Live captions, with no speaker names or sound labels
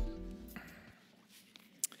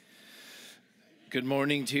Good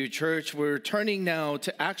morning to you, church. We're turning now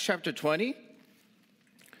to Acts chapter 20,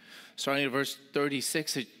 starting at verse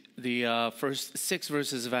 36, the first 6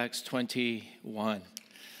 verses of Acts 21.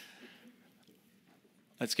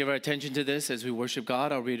 Let's give our attention to this as we worship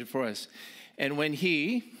God. I'll read it for us. And when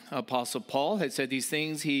he, Apostle Paul, had said these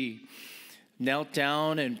things, he knelt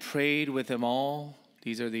down and prayed with them all.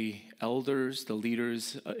 These are the elders, the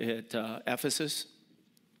leaders at Ephesus.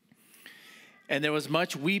 And there was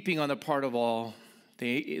much weeping on the part of all.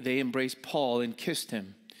 They embraced Paul and kissed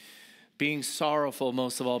him, being sorrowful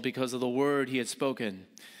most of all because of the word he had spoken,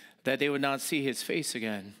 that they would not see his face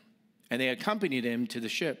again. And they accompanied him to the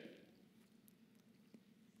ship.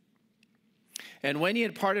 And when he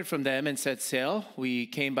had parted from them and set sail, we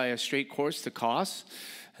came by a straight course to Kos,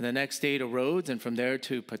 and the next day to Rhodes, and from there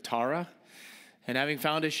to Patara. And having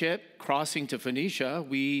found a ship crossing to Phoenicia,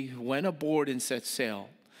 we went aboard and set sail.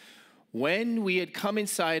 When we had come in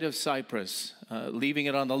sight of Cyprus, leaving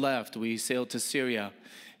it on the left, we sailed to Syria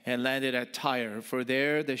and landed at Tyre, for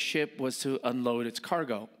there the ship was to unload its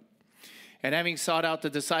cargo. And having sought out the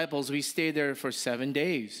disciples, we stayed there for 7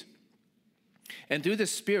 days. And through the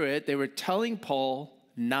Spirit, they were telling Paul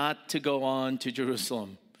not to go on to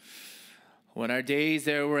Jerusalem. When our days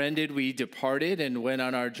there were ended, we departed and went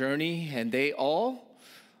on our journey, and they all,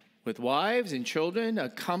 with wives and children,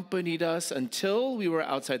 accompanied us until we were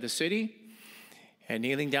outside the city. And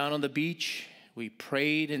kneeling down on the beach, we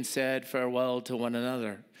prayed and said farewell to one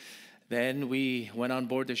another. Then we went on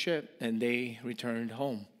board the ship, and they returned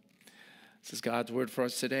home. This is God's word for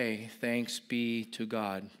us today. Thanks be to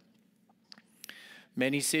God.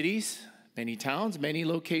 Many cities, many towns, many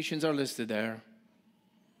locations are listed there.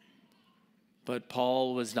 But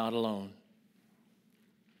Paul was not alone.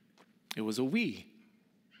 It was a we.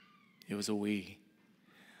 It was a we.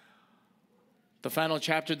 The final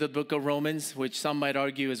chapter of the book of Romans, which some might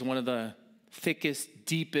argue is one of the thickest,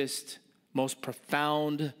 deepest, most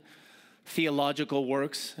profound theological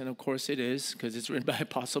works, and of course it is, because it's written by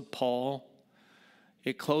Apostle Paul.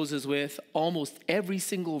 It closes with almost every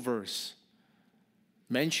single verse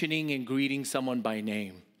mentioning and greeting someone by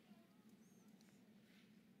name.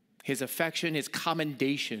 His affection, his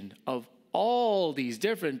commendation of all these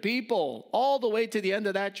different people, all the way to the end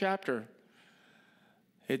of that chapter.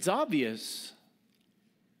 It's obvious.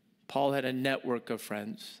 Paul had a network of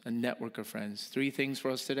friends, 3 things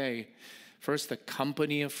for us today. First, the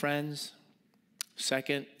company of friends.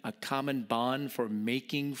 Second, a common bond for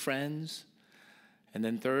making friends. And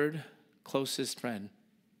then third, closest friend.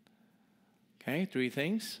 Okay, 3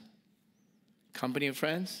 things. Company of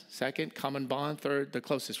friends. Second, common bond. Third, the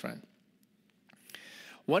closest friend.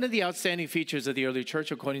 One of the outstanding features of the early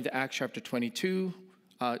church, according to Acts chapter 2,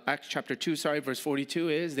 verse 42,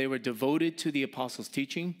 is they were devoted to the apostles'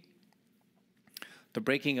 teaching, the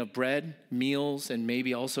breaking of bread, meals, and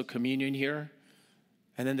maybe also communion here.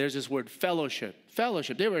 And then there's this word fellowship.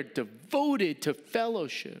 Fellowship. They were devoted to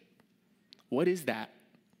fellowship. What is that?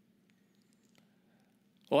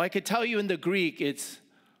 Well, I could tell you in the Greek, it's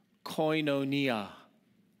koinonia.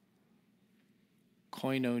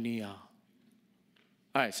 Koinonia.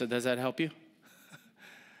 All right, so does that help you?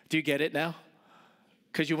 Do you get it now?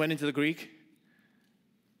 Because you went into the Greek?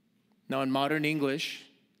 Now, in modern English,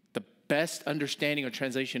 the best understanding or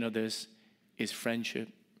translation of this is friendship.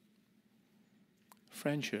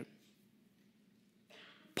 Friendship.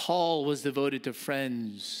 Paul was devoted to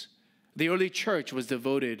friends. The early church was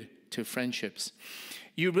devoted to friendships.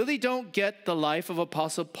 You really don't get the life of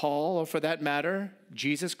Apostle Paul, or for that matter,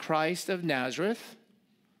 Jesus Christ of Nazareth,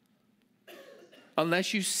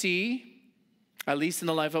 unless you see, at least in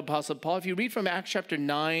the life of Apostle Paul, if you read from Acts chapter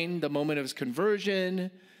 9, the moment of his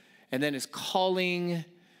conversion, and then his calling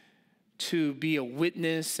to be a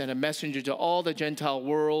witness and a messenger to all the Gentile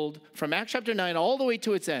world, from Acts chapter 9 all the way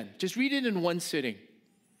to its end, just read it in one sitting.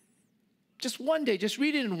 Just one day, just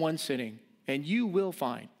read it in one sitting, and you will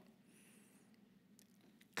find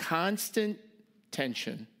constant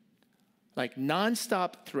tension, like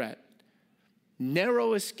nonstop threat,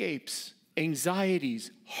 narrow escapes, anxieties,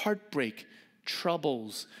 heartbreak,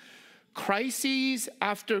 troubles, crises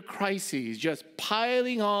after crises, just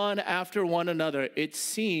piling on after one another. It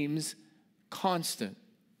seems constant.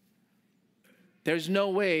 There's no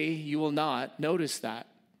way you will not notice that.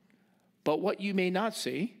 But what you may not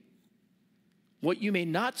see,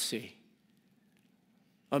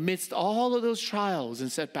 amidst all of those trials and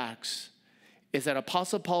setbacks, is that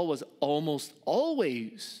Apostle Paul was almost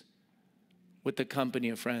always with the company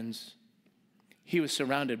of friends. He was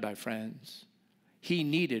surrounded by friends. He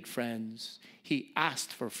needed friends. He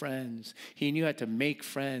asked for friends. He knew how to make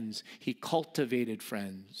friends. He cultivated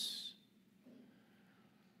friends.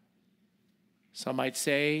 Some might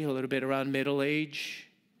say a little bit around middle age.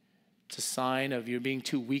 It's a sign of you being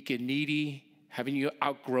too weak and needy, having you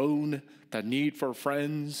outgrown the need for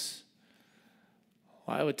friends.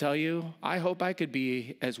 Well, I would tell you, I hope I could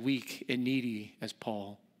be as weak and needy as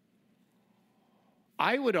Paul.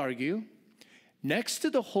 I would argue, next to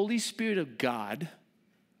the Holy Spirit of God,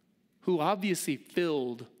 who obviously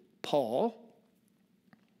filled Paul,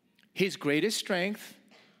 his greatest strength,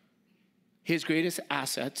 his greatest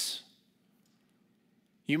assets,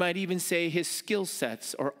 you might even say his skill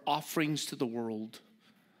sets or offerings to the world,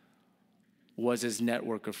 was his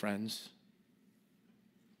network of friends.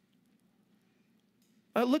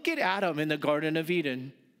 Look at Adam in the Garden of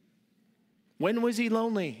Eden. When was he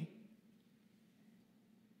lonely?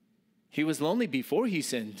 He was lonely before he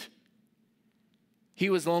sinned. He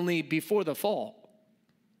was lonely before the fall.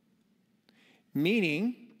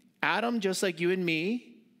 Meaning, Adam, just like you and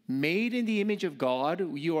me, made in the image of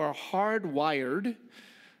God, you are hardwired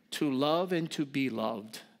to love and to be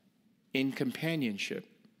loved in companionship.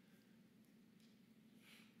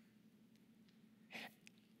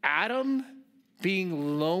 Adam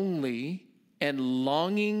being lonely and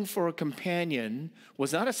longing for a companion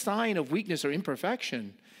was not a sign of weakness or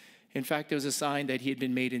imperfection. In fact, it was a sign that he had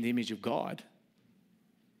been made in the image of God.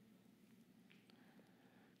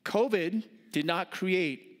 COVID did not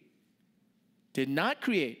create the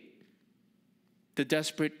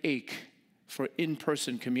desperate ache for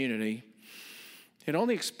in-person community. It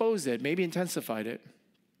only exposed it, maybe intensified it.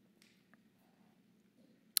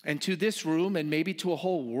 And to this room, and maybe to a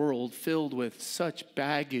whole world filled with such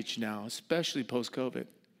baggage now, especially post-COVID.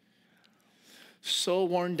 So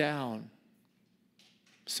worn down,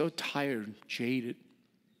 so tired, jaded,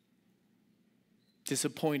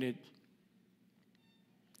 disappointed.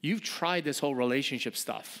 You've tried this whole relationship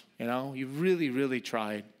stuff, you know? You've really, really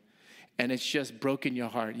tried. And it's just broken your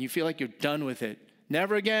heart. You feel like you're done with it.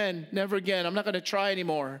 Never again, never again. I'm not going to try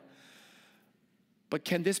anymore. But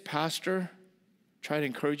can this pastor try to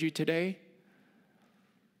encourage you today?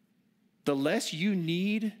 The less you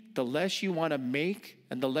need, the less you want to make,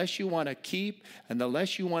 and the less you want to keep, and the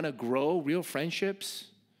less you want to grow real friendships,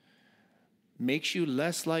 makes you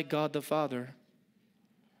less like God the Father,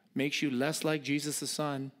 makes you less like Jesus the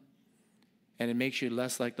Son, and it makes you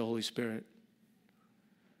less like the Holy Spirit.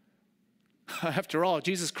 After all,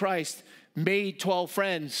 Jesus Christ made 12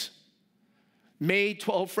 friends. Made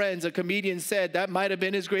 12 friends. A comedian said that might have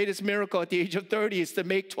been his greatest miracle at the age of 30, is to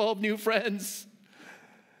make 12 new friends.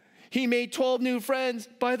 He made 12 new friends.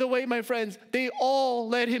 By the way, my friends, they all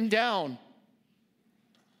let him down.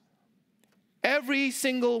 Every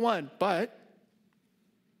single one. But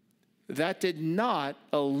that did not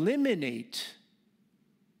eliminate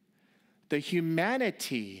the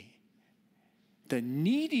humanity, the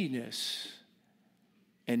neediness,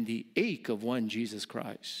 and the ache of one Jesus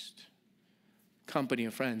Christ. Company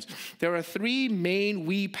of friends. There are three main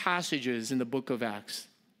we passages in the book of Acts.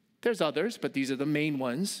 There's others, but these are the main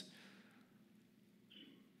ones.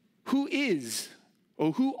 Who is,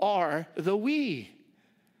 or who are the we?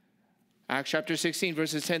 Acts chapter 16,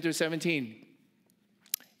 verses 10 through 17.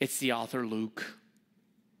 It's the author Luke.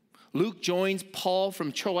 Luke joins Paul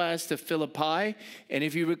from Troas to Philippi. And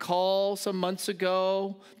if you recall some months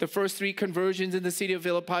ago, the first three conversions in the city of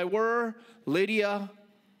Philippi were Lydia,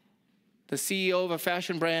 the CEO of a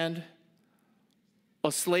fashion brand,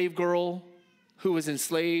 a slave girl who was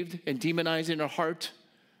enslaved and demonized in her heart,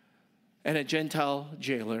 and a Gentile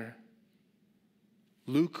jailer.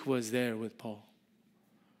 Luke was there with Paul.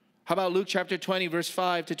 How about Luke chapter 20, verse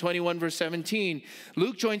 5 to 21, verse 17?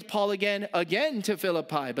 Luke joins Paul again to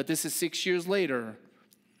Philippi, but this is 6 years later,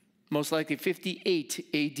 most likely 58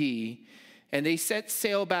 AD. And they set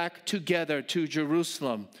sail back together to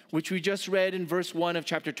Jerusalem, which we just read in verse 1 of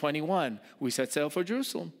chapter 21. We set sail for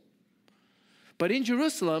Jerusalem. But in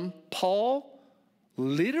Jerusalem, Paul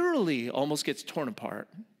literally almost gets torn apart.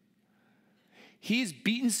 He's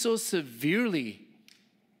beaten so severely,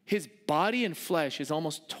 his body and flesh is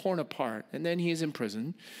almost torn apart, and then he is in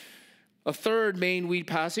prison. A third main weed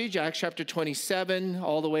passage, Acts chapter 27,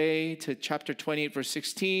 all the way to chapter 28, verse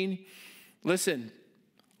 16. Listen,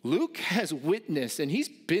 Luke has witnessed, and he's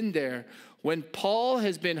been there when Paul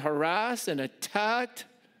has been harassed and attacked.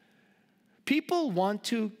 People want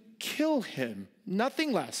to kill him,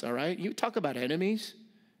 nothing less, all right? You talk about enemies.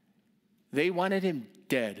 They wanted him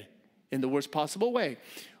dead in the worst possible way.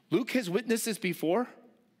 Luke has witnessed this before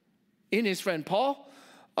in his friend Paul,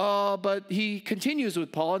 but he continues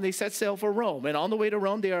with Paul, and they set sail for Rome. And on the way to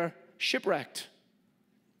Rome, they are shipwrecked.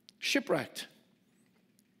 Shipwrecked.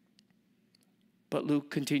 But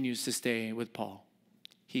Luke continues to stay with Paul.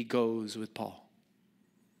 He goes with Paul.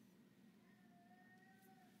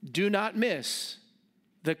 do not miss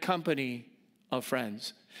the company of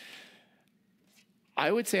friends.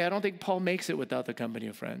 I would say I don't think Paul makes it without the company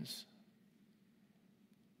of friends.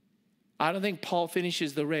 I don't think Paul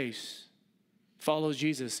finishes the race, follows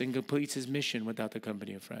Jesus, and completes his mission without the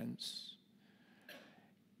company of friends.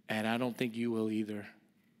 And I don't think you will either.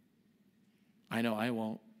 I know I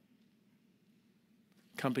won't.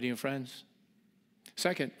 Company of friends.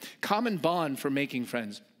 Second, common bond for making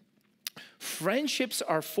friends. Friendships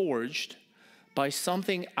are forged by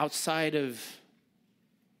something outside of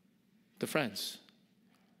the friends.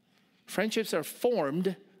 Friendships are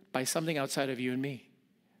formed by something outside of you and me.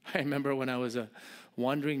 I remember when I was a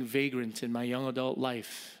wandering vagrant in my young adult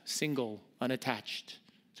life, single, unattached,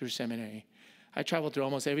 through seminary. I traveled through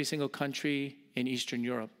almost every single country in Eastern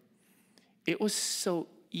Europe. It was so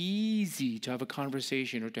easy to have a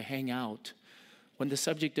conversation or to hang out when the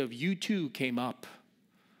subject of U2 came up.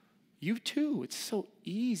 U2, it's so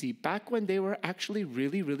easy. Back when they were actually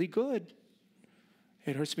really, really good.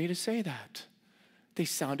 It hurts me to say that. They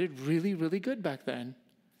sounded really, really good back then.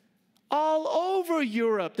 All over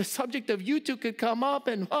Europe, the subject of U2 could come up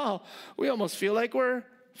and, wow, we almost feel like we're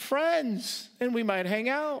friends and we might hang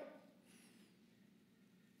out.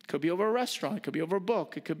 It could be over a restaurant. It could be over a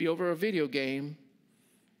book. It could be over a video game.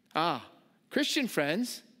 Christian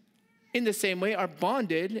friends, in the same way, are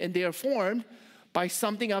bonded and they are formed by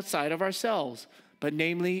something outside of ourselves. But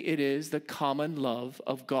namely, it is the common love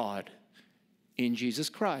of God in Jesus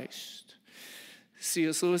Christ.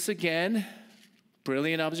 C.S. Lewis again,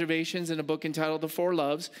 brilliant observations in a book entitled The Four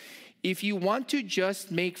Loves. If you want to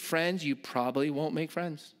just make friends, you probably won't make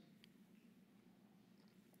friends.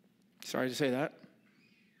 Sorry to say that.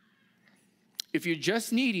 If you're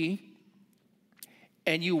just needy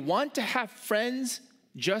and you want to have friends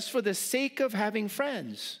just for the sake of having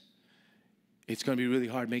friends, it's going to be really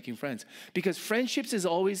hard making friends. Because friendships is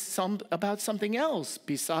always about something else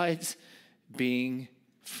besides being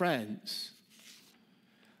friends.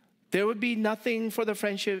 There would be nothing for the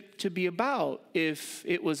friendship to be about if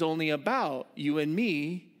it was only about you and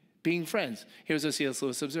me being friends. Here's what C.S.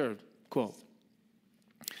 Lewis observed, quote,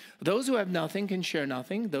 "Those who have nothing can share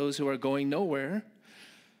nothing. Those who are going nowhere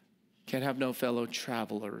can have no fellow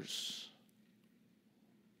travelers."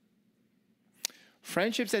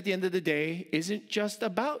 Friendships at the end of the day isn't just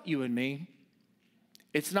about you and me.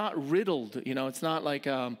 It's not riddled, it's not like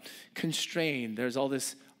constrained. There's all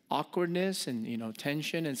this awkwardness and,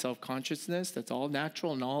 tension and self-consciousness. That's all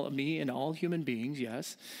natural in all of me and all human beings,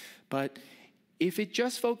 yes. But if it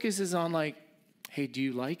just focuses on like, hey, do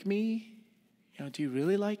you like me? Do you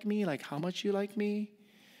really like me? Like how much you like me?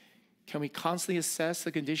 Can we constantly assess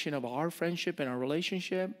the condition of our friendship and our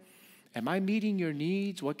relationship? Am I meeting your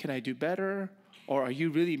needs? What can I do better? Or are you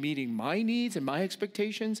really meeting my needs and my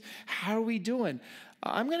expectations? How are we doing?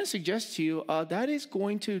 I'm going to suggest to you that is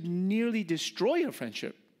going to nearly destroy a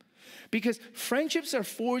friendship. Because friendships are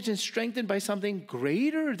forged and strengthened by something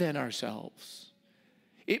greater than ourselves.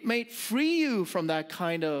 It might free you from that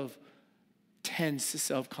kind of tense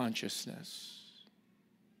self-consciousness.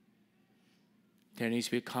 There needs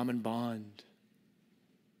to be a common bond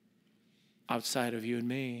outside of you and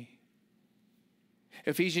me.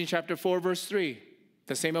 Ephesians chapter 4, verse 3,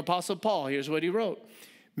 the same Apostle Paul, here's what he wrote.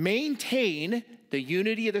 Maintain the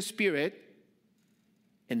unity of the Spirit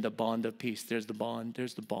in the bond of peace. There's the bond.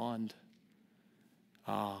 There's the bond.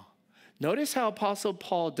 Notice how Apostle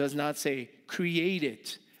Paul does not say create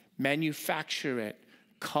it, manufacture it,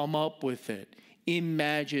 come up with it,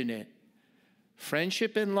 imagine it.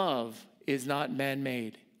 Friendship and love is not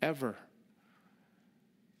man-made, ever.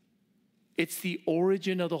 It's the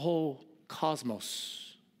origin of the whole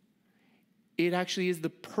cosmos. It actually is the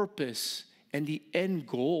purpose and the end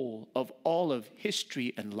goal of all of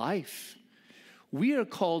history and life. We are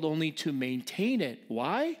called only to maintain it.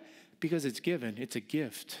 Why? Because it's given. It's a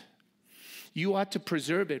gift. You ought to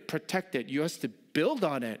preserve it, protect it. You ought to build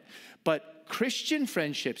on it. But Christian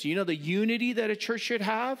friendships, the unity that a church should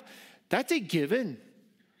have, that's a given.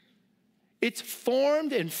 It's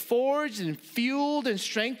formed and forged and fueled and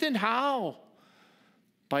strengthened. How?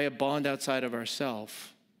 By a bond outside of ourselves.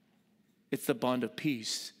 It's the bond of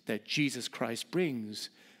peace that Jesus Christ brings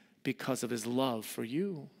because of his love for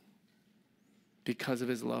you. Because of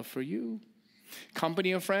his love for you.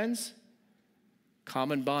 Company of friends,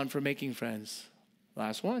 common bond for making friends.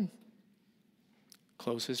 Last one,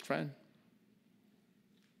 closest friend.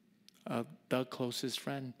 The closest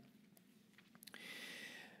friend.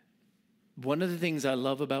 One of the things I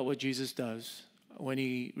love about what Jesus does when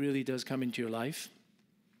he really does come into your life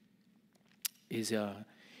is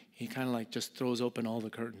he kind of like just throws open all the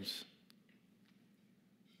curtains.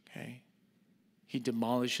 Okay? he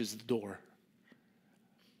demolishes the door.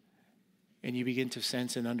 And you begin to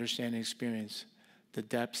sense and understand and experience the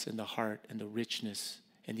depths and the heart and the richness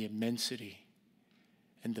and the immensity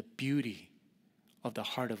and the beauty of the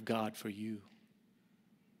heart of God for you.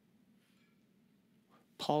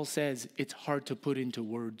 Paul says it's hard to put into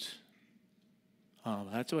words.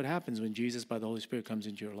 That's what happens when Jesus, by the Holy Spirit, comes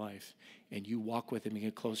into your life and you walk with him and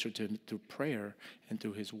get closer to him through prayer and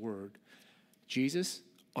through his word. Jesus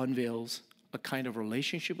unveils a kind of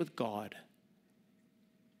relationship with God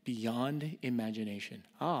beyond imagination.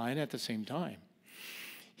 And at the same time,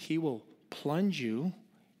 he will plunge you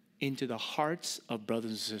into the hearts of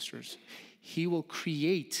brothers and sisters. He will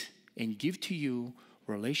create and give to you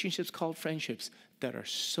relationships called friendships that are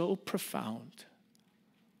so profound,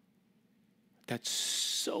 that's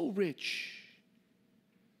so rich.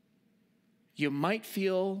 You might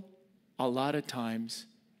feel a lot of times,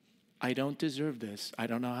 I don't deserve this. I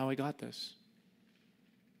don't know how I got this.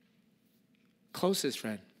 Closest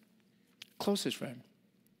friend. Closest friend.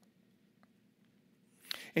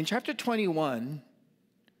 In chapter 21,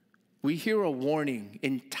 we hear a warning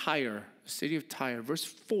in Tyre, the city of Tyre. Verse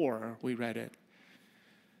 4, we read it.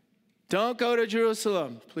 Don't go to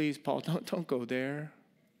Jerusalem. Please, Paul, don't go there.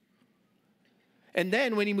 And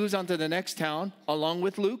then when he moves on to the next town, along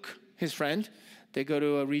with Luke, his friend, they go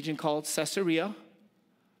to a region called Caesarea.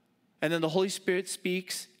 And then the Holy Spirit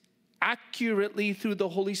speaks accurately through the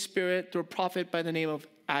Holy Spirit through a prophet by the name of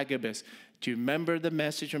Agabus. Do you remember the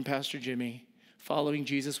message from Pastor Jimmy, Following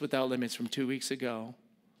Jesus Without Limits, from 2 weeks ago?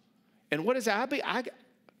 And what does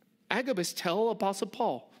Agabus tell Apostle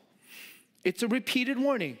Paul? It's a repeated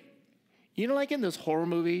warning. You know, like in those horror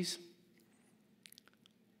movies,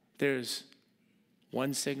 there's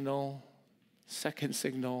one signal, second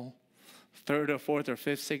signal, third or fourth or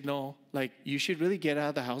fifth signal. Like, you should really get out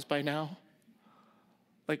of the house by now.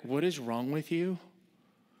 Like, what is wrong with you?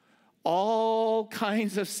 All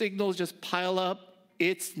kinds of signals just pile up.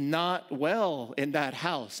 It's not well in that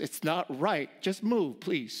house. It's not right. Just move,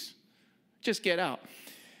 please. Just get out.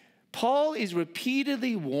 Paul is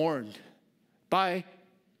repeatedly warned by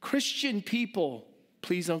Christian people,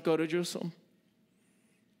 please don't go to Jerusalem.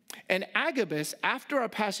 And Agabus, after our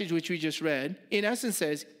passage which we just read, in essence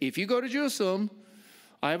says, if you go to Jerusalem,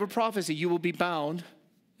 I have a prophecy, you will be bound,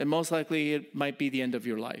 and most likely it might be the end of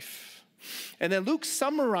your life. And then Luke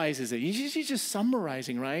summarizes it. He's just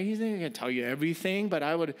summarizing, right? He's not going to tell you everything, but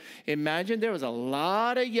I would imagine there was a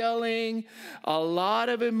lot of yelling, a lot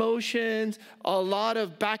of emotions, a lot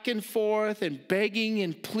of back and forth and begging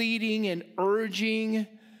and pleading and urging.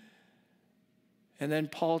 And then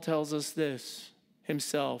Paul tells us this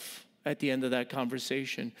himself at the end of that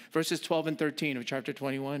conversation. Verses 12 and 13 of chapter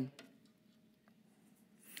 21.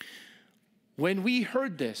 When we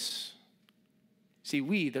heard this, see,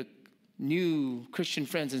 we, the new Christian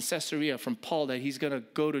friends in Caesarea from Paul, that he's going to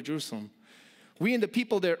go to Jerusalem, we and the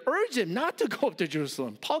people there urged him not to go up to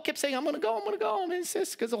Jerusalem. Paul kept saying, I'm going to go, I'm going to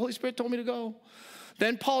insist because the Holy Spirit told me to go.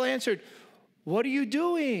 Then Paul answered, what are you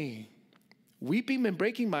doing? Weeping and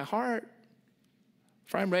breaking my heart.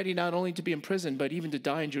 For I'm ready not only to be imprisoned, but even to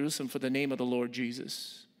die in Jerusalem for the name of the Lord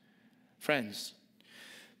Jesus. Friends,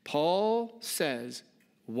 Paul says,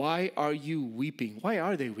 why are you weeping? Why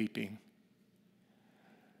are they weeping?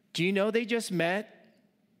 Do you know they just met?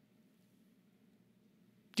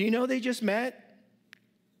 Do you know they just met?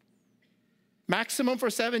 Maximum for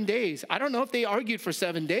 7 days. I don't know if they argued for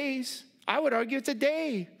 7 days. I would argue it's a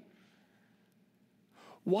day.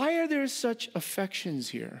 Why are there such affections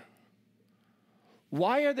here?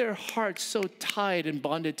 Why are their hearts so tied and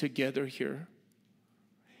bonded together here?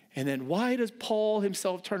 And then why does Paul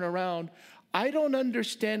himself turn around? I don't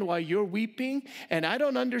understand why you're weeping, and I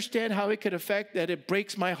don't understand how it could affect that it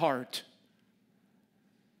breaks my heart.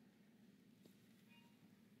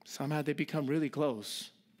 Somehow they become really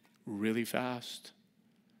close, really fast.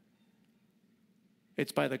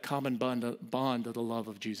 It's by the common bond of the love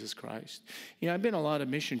of Jesus Christ. You know, I've been on a lot of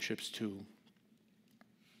mission trips too.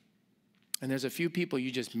 And there's a few people you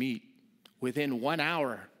just meet. Within 1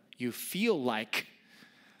 hour, you feel like,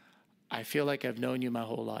 I feel like I've known you my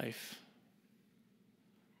whole life.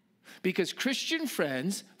 Because Christian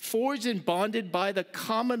friends, forged and bonded by the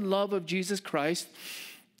common love of Jesus Christ,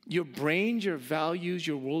 your brains, your values,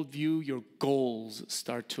 your worldview, your goals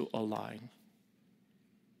start to align.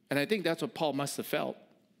 And I think that's what Paul must have felt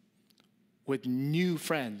with new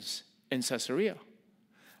friends in Caesarea.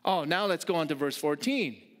 Oh, now let's go on to verse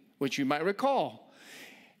 14, which you might recall.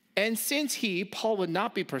 And since Paul would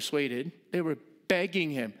not be persuaded, they were begging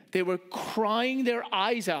him. They were crying their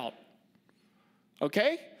eyes out.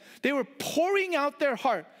 Okay? They were pouring out their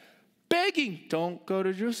heart, begging, don't go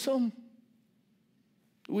to Jerusalem.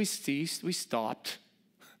 We ceased, we stopped,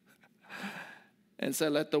 and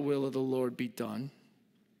said, let the will of the Lord be done.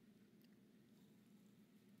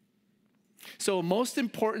 So a most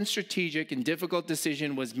important strategic and difficult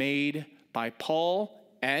decision was made by Paul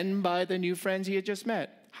and by the new friends he had just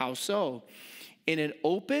met. How so? In an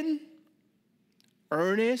open,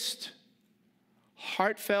 earnest,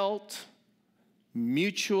 heartfelt,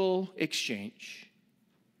 mutual exchange.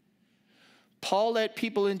 Paul let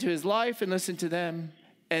people into his life and listened to them,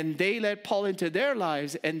 and they let Paul into their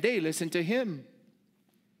lives and they listened to him.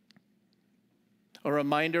 A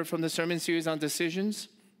reminder from the sermon series on decisions: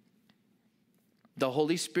 the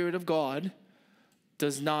Holy Spirit of God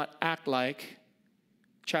does not act like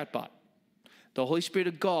chatbot. The Holy Spirit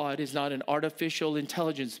of God is not an artificial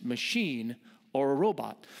intelligence machine or a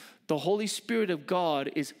robot. The Holy Spirit of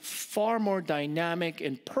God is far more dynamic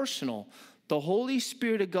and personal. The Holy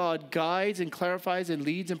Spirit of God guides and clarifies and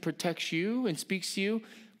leads and protects you and speaks to you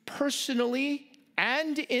personally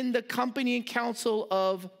and in the company and counsel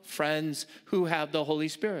of friends who have the Holy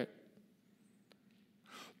Spirit.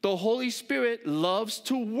 The Holy Spirit loves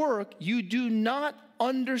to work. You do not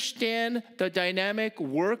understand the dynamic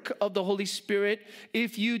work of the Holy Spirit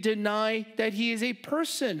if you deny that he is a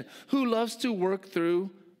person who loves to work through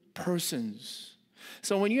persons.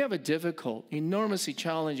 So when you have a difficult, enormously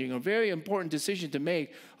challenging, or very important decision to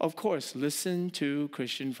make, of course, listen to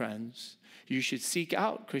Christian friends. You should seek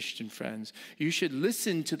out Christian friends. You should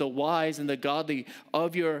listen to the wise and the godly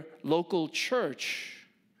of your local church.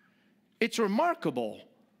 It's remarkable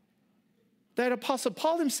that Apostle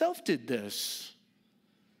Paul himself did this,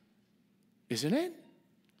 isn't it?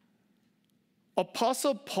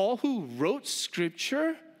 Apostle Paul, who wrote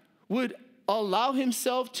scripture, would allow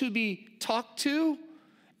himself to be talked to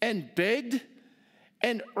and begged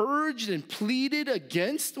and urged and pleaded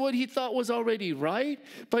against what he thought was already right,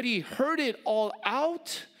 but he heard it all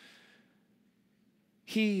out.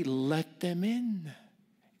 He let them in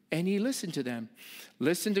and he listened to them.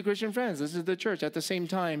 Listen to Christian friends, listen to the church. At the same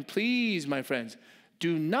time, please, my friends,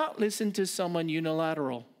 do not listen to someone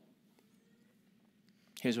unilateral.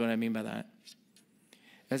 Here's what I mean by that.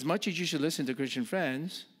 As much as you should listen to Christian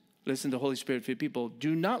friends, listen to Holy Spirit-filled people,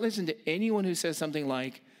 do not listen to anyone who says something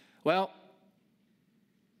like, well,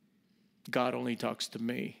 God only talks to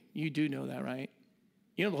me. You do know that, right?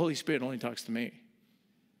 You know the Holy Spirit only talks to me.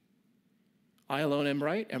 I alone am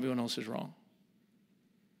right, everyone else is wrong.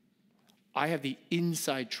 I have the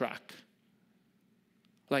inside track.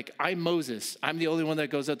 Like, I'm Moses. I'm the only one that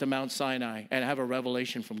goes up to Mount Sinai and have a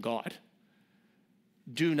revelation from God.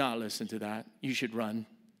 Do not listen to that. You should run.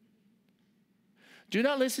 Do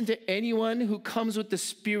not listen to anyone who comes with the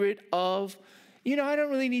spirit of, I don't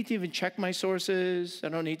really need to even check my sources. I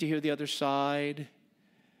don't need to hear the other side.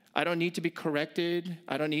 I don't need to be corrected.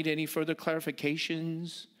 I don't need any further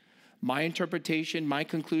clarifications. My interpretation, my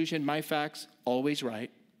conclusion, my facts, always right.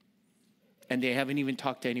 And they haven't even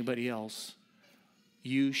talked to anybody else.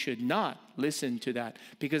 You should not listen to that.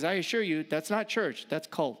 Because I assure you, that's not church. That's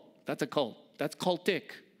cult. That's a cult. That's cultic.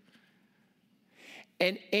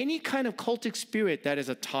 And any kind of cultic spirit that is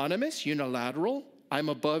autonomous, unilateral, I'm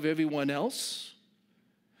above everyone else,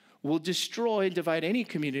 will destroy and divide any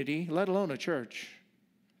community, let alone a church.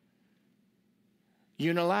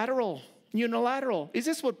 Unilateral. Is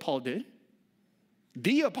this what Paul did?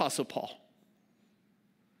 The Apostle Paul.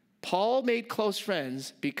 Paul made close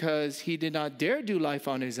friends because he did not dare do life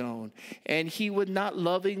on his own, and he would not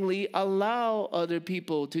lovingly allow other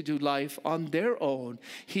people to do life on their own.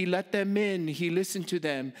 He let them in. He listened to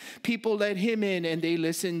them. People let him in, and they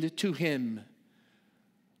listened to him.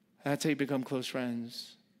 That's how you become close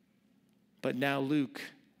friends. But now Luke,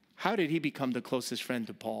 how did he become the closest friend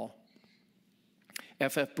to Paul?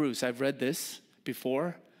 F.F. Bruce, I've read this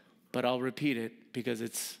before, but I'll repeat it because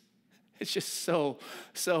it's just so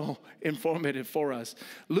informative for us.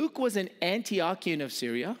 Luke was an Antiochian of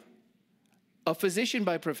Syria, a physician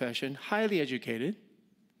by profession, highly educated,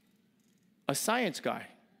 a science guy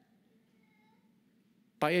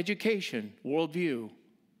by education, worldview,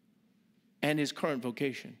 and his current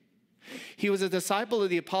vocation. He was a disciple of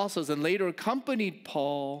the apostles and later accompanied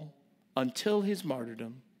Paul until his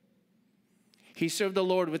martyrdom. He served the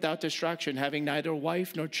Lord without distraction, having neither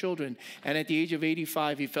wife nor children. And at the age of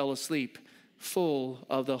 85, he fell asleep, full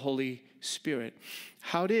of the Holy Spirit.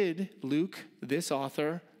 How did Luke, this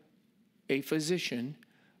author, a physician,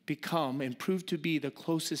 become and prove to be the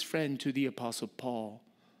closest friend to the Apostle Paul?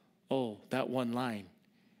 Oh, that one line.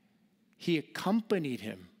 He accompanied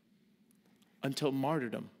him until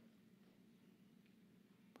martyrdom,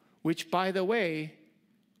 which, by the way,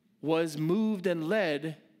 was moved and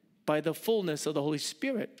led by the fullness of the Holy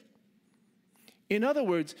Spirit. In other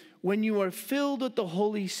words, when you are filled with the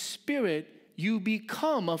Holy Spirit, you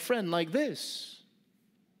become a friend like this.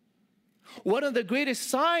 One of the greatest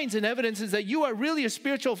signs and evidences that you are really a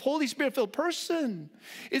spiritual, Holy Spirit-filled person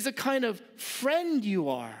is the kind of friend you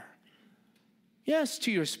are. Yes,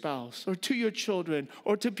 to your spouse or to your children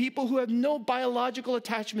or to people who have no biological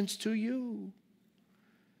attachments to you.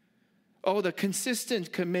 Oh, the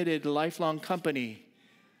consistent, committed, lifelong company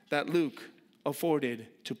that Luke afforded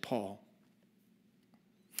to Paul.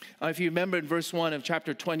 If you remember in verse 1 of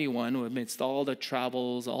chapter 21, amidst all the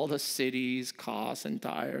travels, all the cities, Kos and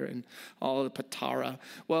Tyre and all the Patara,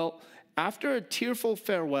 well, after a tearful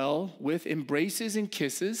farewell with embraces and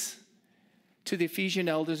kisses to the Ephesian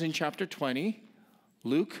elders in chapter 20,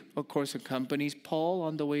 Luke, of course, accompanies Paul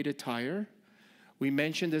on the way to Tyre. We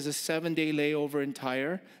mentioned there's a 7-day layover in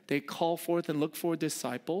Tyre. They call forth and look for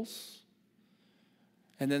disciples.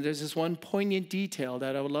 And then there's this one poignant detail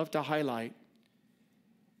that I would love to highlight.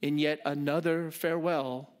 In yet another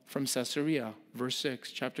farewell from Caesarea, verse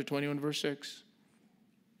 6, chapter 21, verse 6.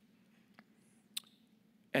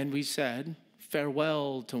 And we said,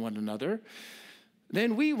 farewell to one another.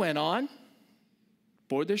 Then we went on,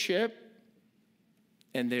 board the ship,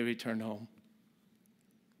 and they returned home.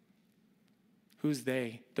 Who's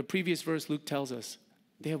they? The previous verse, Luke tells us,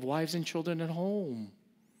 they have wives and children at home.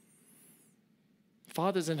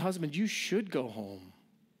 Fathers and husbands, you should go home.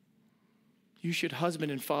 You should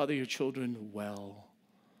husband and father your children well.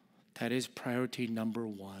 That is priority number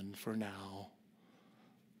one for now.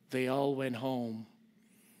 They all went home.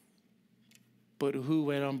 But who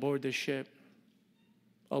went on board the ship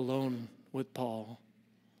alone with Paul?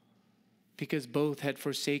 Because both had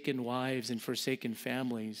forsaken wives and forsaken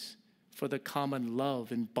families for the common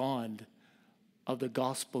love and bond of the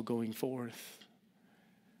gospel going forth.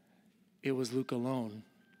 It was Luke alone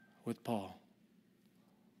with Paul.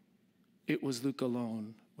 It was Luke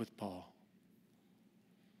alone with Paul.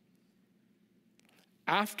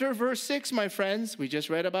 After verse 6, my friends, we just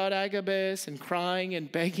read about Agabus and crying and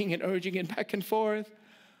begging and urging and back and forth.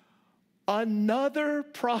 Another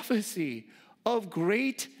prophecy of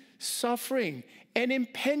great suffering and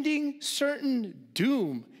impending certain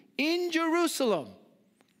doom in Jerusalem.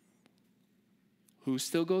 Who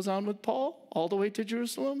still goes on with Paul all the way to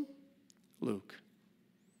Jerusalem? Luke.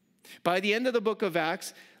 By the end of the book of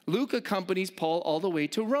Acts, Luke accompanies Paul all the way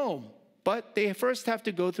to Rome, but they first have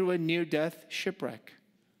to go through a near-death shipwreck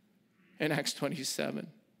in Acts 27.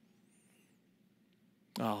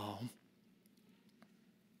 Oh,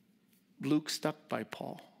 Luke stuck by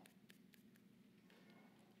Paul.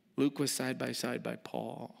 Luke was side by side by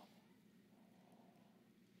Paul.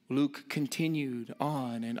 Luke continued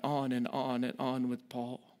on and on and on and on with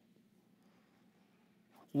Paul.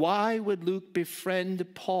 Why would Luke befriend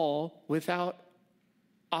Paul without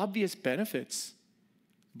obvious benefits,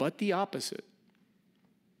 but the opposite?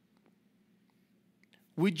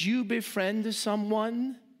 Would you befriend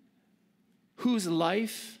someone whose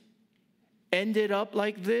life ended up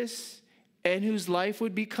like this and whose life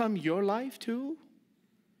would become your life too?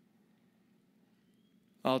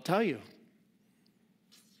 I'll tell you.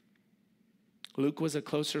 Luke was a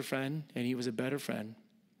closer friend and he was a better friend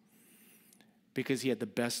because he had the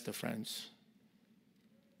best of friends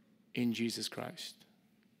in Jesus Christ.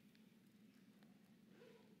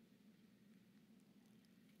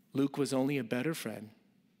 Luke was only a better friend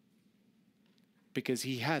because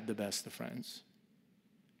he had the best of friends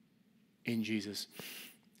in Jesus.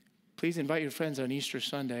 Please invite your friends on Easter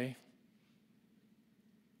Sunday.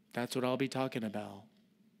 That's what I'll be talking about.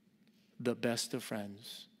 The best of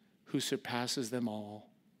friends who surpasses them all,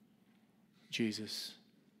 Jesus.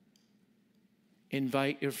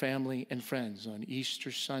 Invite your family and friends on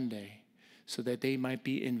Easter Sunday so that they might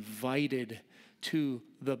be invited to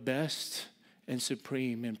the best and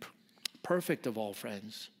supreme and perfect of all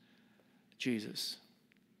friends, Jesus.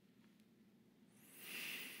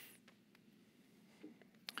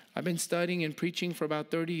 I've been studying and preaching for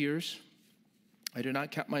about 30 years. I do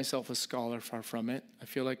not count myself a scholar, far from it. I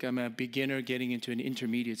feel like I'm a beginner getting into an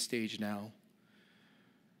intermediate stage now.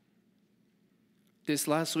 This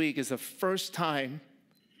last week is the first time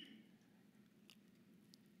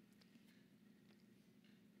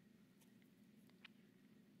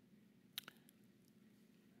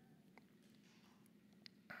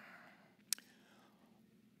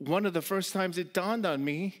one of the first times it dawned on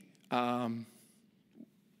me,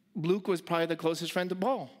 Luke was probably the closest friend to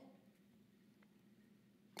Paul.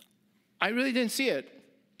 I really didn't see it.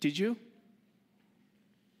 Did you?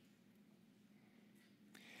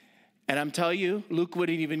 And I'm telling you, Luke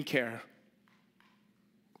wouldn't even care.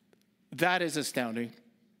 That is astounding.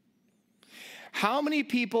 How many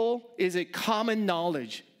people is it common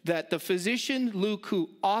knowledge that the physician Luke, who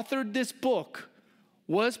authored this book,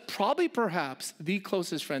 was probably perhaps the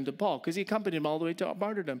closest friend to Paul, because he accompanied him all the way to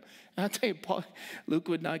martyrdom. And I'll tell you, Luke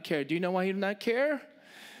would not care. Do you know why he did not care?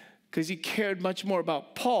 Because he cared much more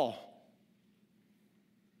about Paul.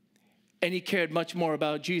 And he cared much more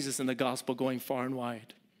about Jesus and the gospel going far and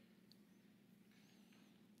wide.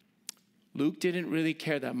 Luke didn't really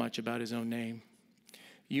care that much about his own name.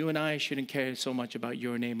 You and I shouldn't care so much about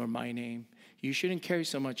your name or my name. You shouldn't care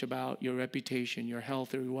so much about your reputation, your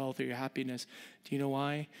health, or your wealth, or your happiness. Do you know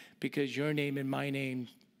why? Because your name and my name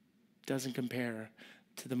doesn't compare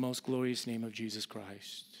to the most glorious name of Jesus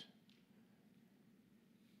Christ.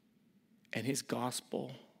 And his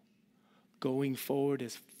gospel going forward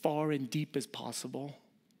as far and deep as possible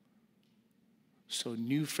so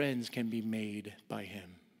new friends can be made by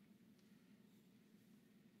him.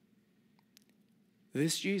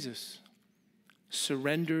 This Jesus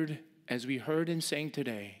surrendered, as we heard and sang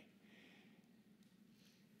today,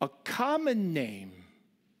 a common name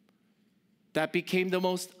that became the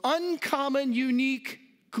most uncommon, unique,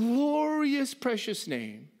 glorious, precious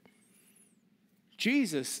name.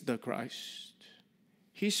 Jesus the Christ.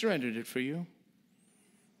 He surrendered it for you.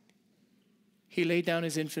 He laid down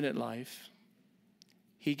his infinite life.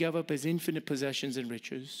 He gave up his infinite possessions and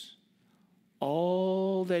riches,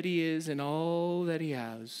 all that he is and all that he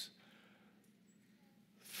has,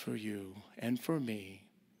 for you and for me,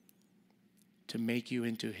 to make you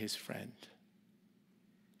into his friend,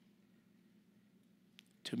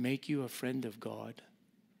 to make you a friend of God,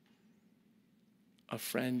 a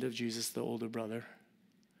friend of Jesus, the older brother,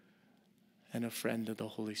 and a friend of the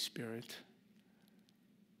Holy Spirit.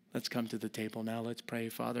 Let's come to the table now. Let's pray.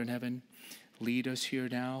 Father in heaven, lead us here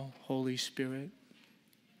now. Holy Spirit,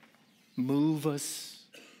 move us,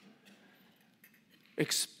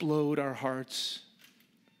 explode our hearts,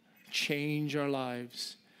 change our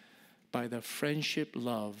lives by the friendship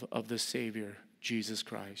love of the Savior, Jesus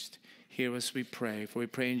Christ. Hear us, we pray, for we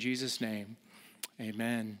pray in Jesus' name.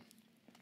 Amen.